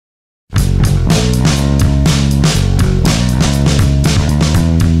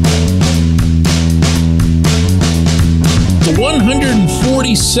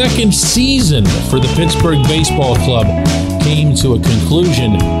42nd season for the Pittsburgh Baseball Club came to a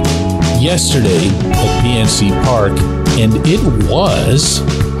conclusion yesterday at PNC Park, and it was,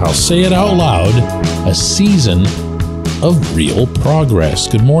 I'll say it out loud, a season of real progress.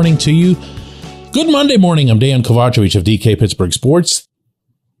 Good morning to you. Good Monday morning. I'm Dejan Kovacevic of DK Pittsburgh Sports.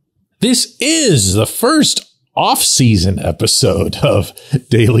 This is the first off-season episode of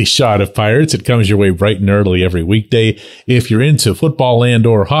Daily Shot of Pirates. It comes your way bright and early every weekday. If you're into football and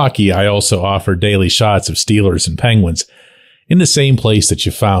or hockey, I also offer daily shots of Steelers and Penguins in the same place that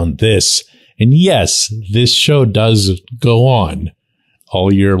you found this. And yes, this show does go on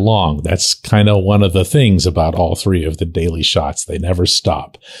all year long. That's kind of one of the things about all three of the daily shots. They never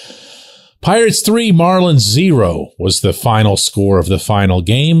stop. Pirates 3, Marlins 0 was the final score of the final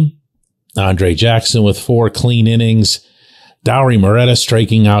game. Andre Jackson with 4 clean innings. Dowry Moretta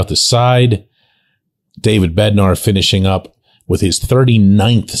striking out the side. David Bednar finishing up with his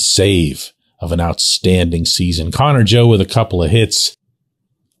 39th save of an outstanding season. Connor Joe with a couple of hits.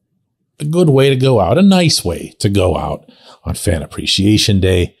 A good way to go out. A nice way to go out on Fan Appreciation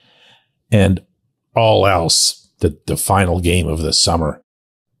Day. And all else that the final game of the summer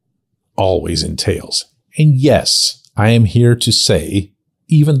always entails. And yes, I am here to say,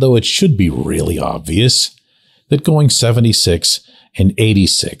 even though it should be really obvious, that going 76 and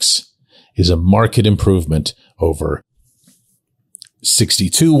 86 is a marked improvement over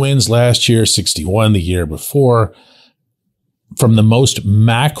 62 wins last year, 61 the year before. From the most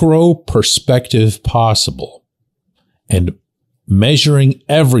macro perspective possible and measuring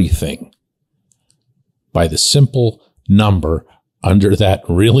everything by the simple number under that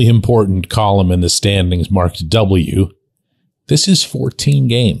really important column in the standings marked W, this is 14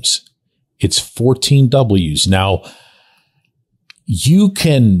 games. It's 14 W's. Now, you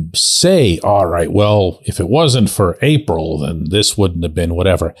can say, all right, well, if it wasn't for April, then this wouldn't have been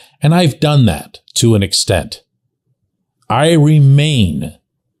whatever. And I've done that to an extent. I remain,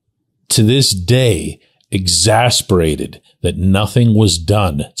 to this day, exasperated that nothing was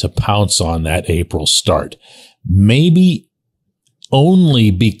done to pounce on that April start. Maybe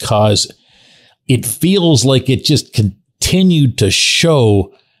only because it feels like it just continued to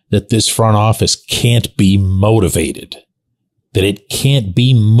show that this front office can't be motivated, that it can't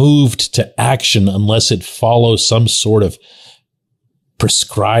be moved to action unless it follows some sort of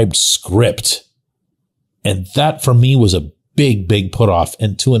prescribed script. And that for me was a big, big put off.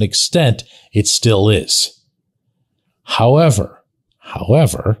 And to an extent, it still is. However,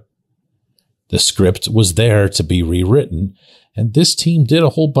 the script was there to be rewritten. And this team did a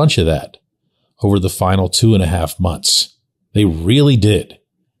whole bunch of that over the final 2.5 months. They really did.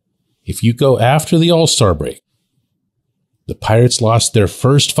 If you go after the All-Star break, the Pirates lost their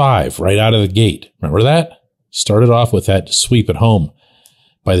first 5 right out of the gate. Remember that? Started off with that sweep at home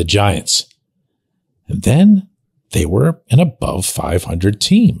by the Giants. And then they were an above 500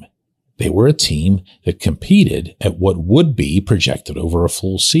 team. They were a team that competed at what would be projected over a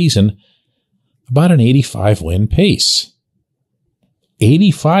full season about an 85-win pace.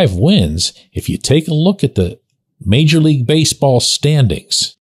 85 wins, if you take a look at the Major League Baseball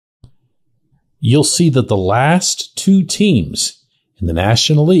standings, you'll see that the last 2 teams in the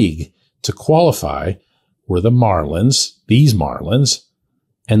National League to qualify were the Marlins, these Marlins,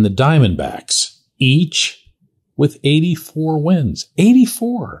 and the Diamondbacks, each with 84 wins.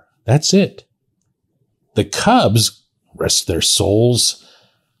 84. That's it. The Cubs, rest their souls,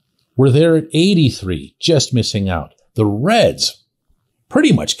 were there at 83, just missing out. The Reds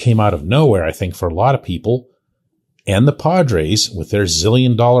pretty much came out of nowhere, I think, for a lot of people. And the Padres, with their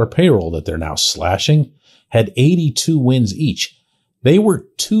zillion-dollar payroll that they're now slashing, had 82 wins each. They were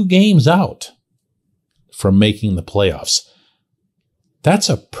 2 games out from making the playoffs. That's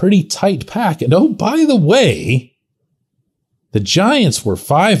a pretty tight pack. And oh, by the way, the Giants were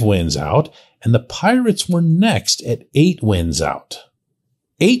 5 wins out, and the Pirates were next at 8 wins out.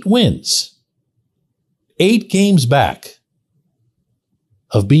 8 wins. 8 games back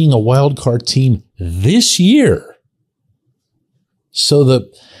of being a wild card team this year. So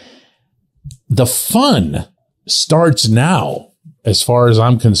the fun starts now, as far as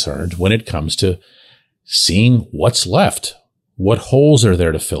I'm concerned, when it comes to seeing what's left. What holes are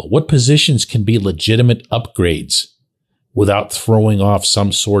there to fill? What positions can be legitimate upgrades without throwing off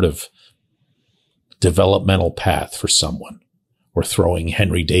some sort of developmental path for someone? Or throwing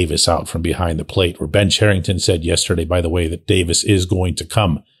Henry Davis out from behind the plate, where Ben Cherington said yesterday, by the way, that Davis is going to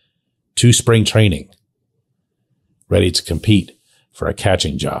come to spring training ready to compete for a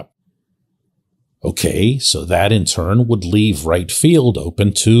catching job. Okay, so that in turn would leave right field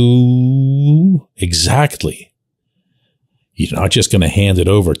open to exactly You're not just going to hand it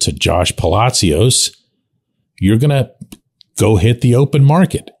over to Josh Palacios. You're going to go hit the open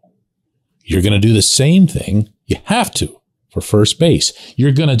market. You're going to do the same thing. You have to for first base.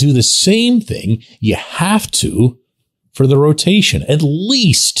 You're going to do the same thing. You have to for the rotation. At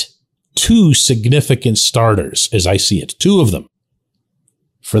least 2 significant starters, as I see it. 2 of them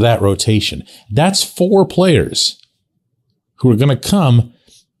for that rotation. That's 4 players who are going to come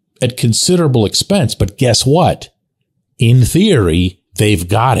at considerable expense. But guess what? In theory, they've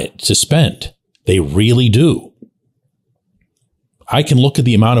got it to spend. They really do. I can look at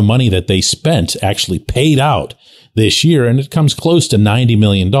the amount of money that they spent, actually paid out this year, and it comes close to $90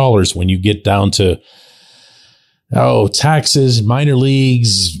 million when you get down to, taxes, minor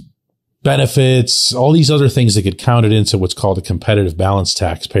leagues, benefits, all these other things that get counted into what's called a competitive balance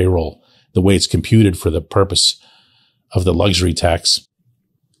tax payroll, the way it's computed for the purpose of the luxury tax.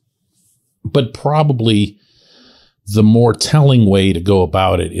 But probably the more telling way to go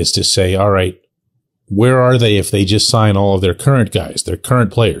about it is to say, all right, where are they if they just sign all of their current guys, their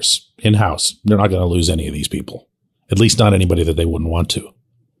current players in-house? They're not going to lose any of these people, at least not anybody that they wouldn't want to.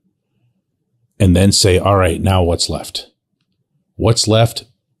 And then say, all right, now what's left? What's left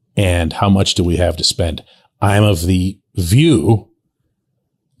and how much do we have to spend? I'm of the view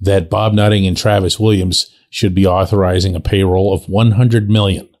that Bob Nutting and Travis Williams should be authorizing a payroll of $100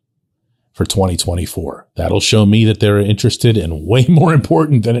 million for 2024. That'll show me that they're interested, and way more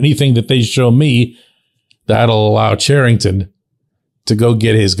important than anything that they show me, that'll allow Cherington to go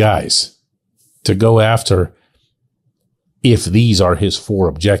get his guys, to go after. If these are his 4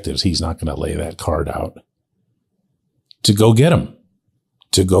 objectives, he's not going to lay that card out. To go get them.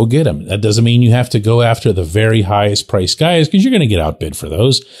 To go get them. That doesn't mean you have to go after the very highest priced guys, because you're going to get outbid for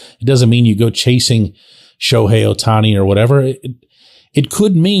those. It doesn't mean you go chasing Shohei Ohtani or whatever. It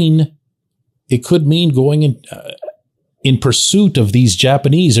could mean going in pursuit of these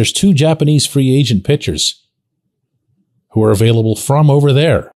Japanese. There's 2 Japanese free agent pitchers who are available from over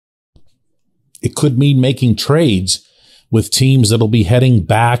there. It could mean making trades with teams that'll be heading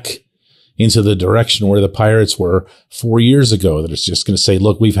back into the direction where the Pirates were 4 years ago, that it's just going to say,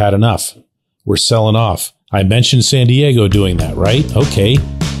 look, we've had enough. We're selling off. I mentioned San Diego doing that, right? Okay,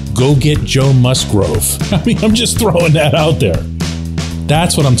 go get Joe Musgrove. I mean, I'm just throwing that out there.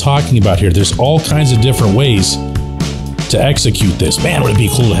 That's what I'm talking about here. There's all kinds of different ways to execute this. Man, would it be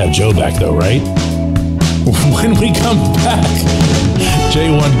cool to have Joe back, though, right? When we come back,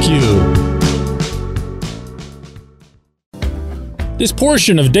 J1Q. This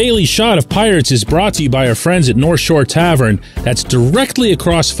portion of Daily Shot of Pirates is brought to you by our friends at North Shore Tavern, that's directly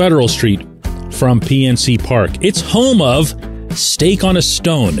across Federal Street from PNC Park. It's home of Steak on a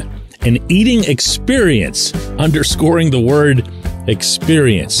Stone, an eating experience, underscoring the word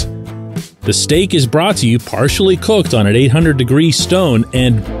experience. The steak is brought to you partially cooked on an 800-degree stone,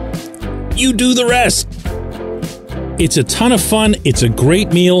 and you do the rest. It's a ton of fun, it's a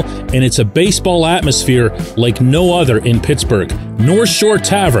great meal, and it's a baseball atmosphere like no other in Pittsburgh. North Shore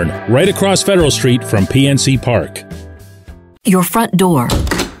Tavern, right across Federal Street from PNC Park. Your front door,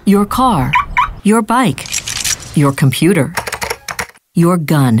 your car, your bike, your computer, your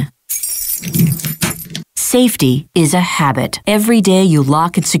gun. Safety is a habit. Every day you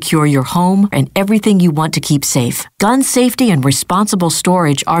lock and secure your home and everything you want to keep safe. Gun safety and responsible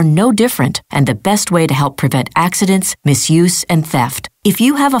storage are no different, and the best way to help prevent accidents, misuse, and theft. If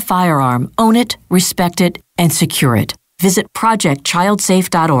you have a firearm, own it, respect it, and secure it. Visit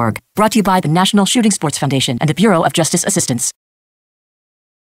ProjectChildSafe.org. Brought to you by the National Shooting Sports Foundation and the Bureau of Justice Assistance.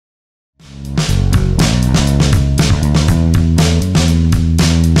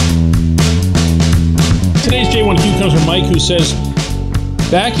 Today's J1Q comes from Mike, who says,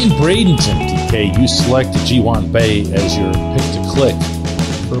 back in Bradenton, DK, you selected Ji-Hwan Bae as your pick to click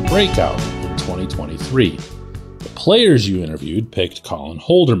for a breakout in 2023. The players you interviewed picked Colin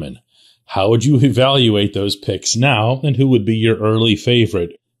Holderman. How would you evaluate those picks now, and who would be your early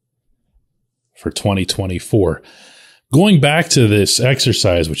favorite for 2024? Going back to this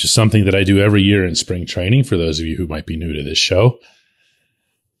exercise, which is something that I do every year in spring training, for those of you who might be new to this show,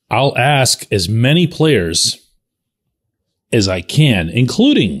 I'll ask as many players as I can,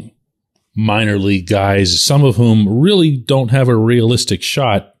 including minor league guys, some of whom really don't have a realistic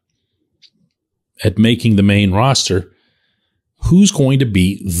shot at making the main roster, who's going to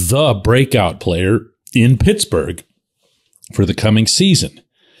be the breakout player in Pittsburgh for the coming season.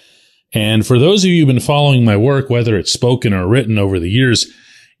 And for those of you who've been following my work, whether it's spoken or written over the years,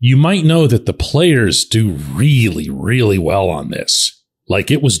 you might know that the players do really, really well on this.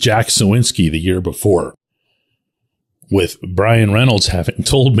 Like it was Jack Sawinski the year before, with Brian Reynolds having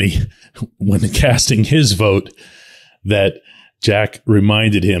told me when casting his vote that Jack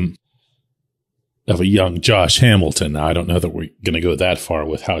reminded him of a young Josh Hamilton. Now, I don't know that we're going to go that far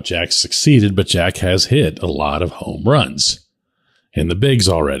with how Jack succeeded, but Jack has hit a lot of home runs in the bigs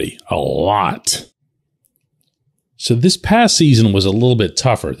already. A lot. So this past season was a little bit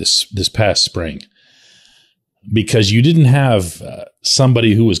tougher this past spring because you didn't have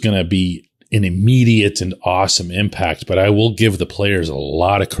somebody who was going to be an immediate and awesome impact, but I will give the players a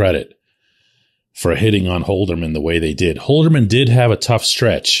lot of credit for hitting on Holderman the way they did. Holderman did have a tough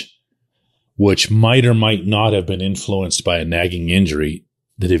stretch, which might or might not have been influenced by a nagging injury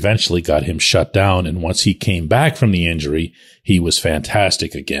that eventually got him shut down. And once he came back from the injury, he was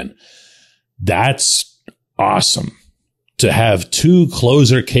fantastic again. That's awesome to have two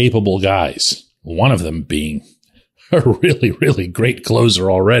closer-capable guys, one of them being a really, really great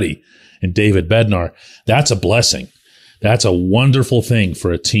closer already, and David Bednar. That's a blessing. That's a wonderful thing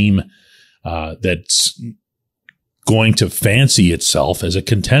for a team that's going to fancy itself as a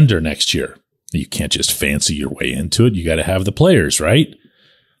contender next year. You can't just fancy your way into it. You got to have the players, right?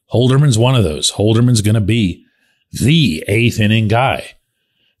 Holderman's one of those. Holderman's going to be the eighth inning guy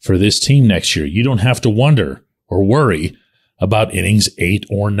for this team next year. You don't have to wonder or worry about innings 8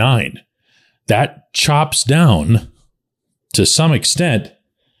 or 9. That chops down to some extent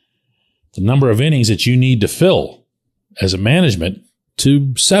the number of innings that you need to fill as a management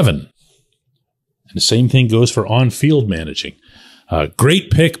to 7. And the same thing goes for on-field managing.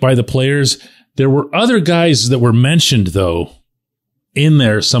 Great pick by the players. There were other guys that were mentioned, though, in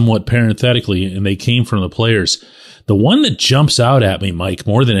there somewhat parenthetically, and they came from the players. The one that jumps out at me, Mike,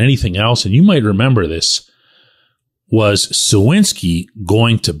 more than anything else, and you might remember this, was Sawinski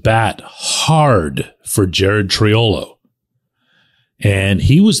going to bat hard for Jared Triolo. And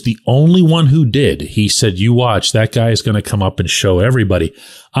he was the only one who did. He said, you watch, that guy is going to come up and show everybody.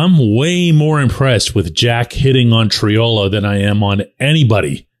 I'm way more impressed with Jack hitting on Triolo than I am on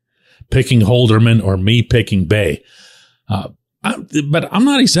anybody picking Holderman or me picking Bay. But I'm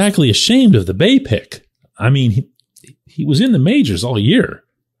not exactly ashamed of the Bay pick. I mean, he was in the majors all year.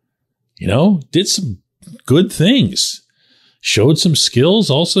 You know, did some good things, showed some skills,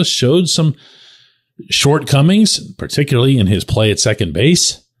 also showed some shortcomings, particularly in his play at second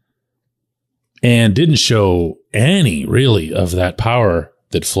base, and didn't show any really of that power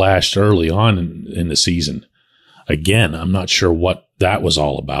that flashed early on in the season. Again, I'm not sure what that was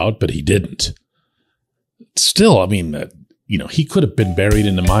all about, but he didn't. Still, I mean, he could have been buried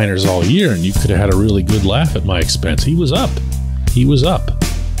in the minors all year, and you could have had a really good laugh at my expense. He was up. He was up.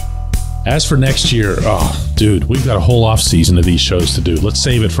 As for next year, oh, dude, we've got a whole off season of these shows to do. Let's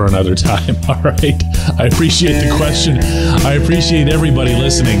save it for another time. All right. I appreciate the question. I appreciate everybody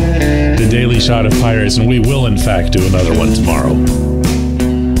listening to Daily Shot of Pirates, and we will, in fact, do another one tomorrow.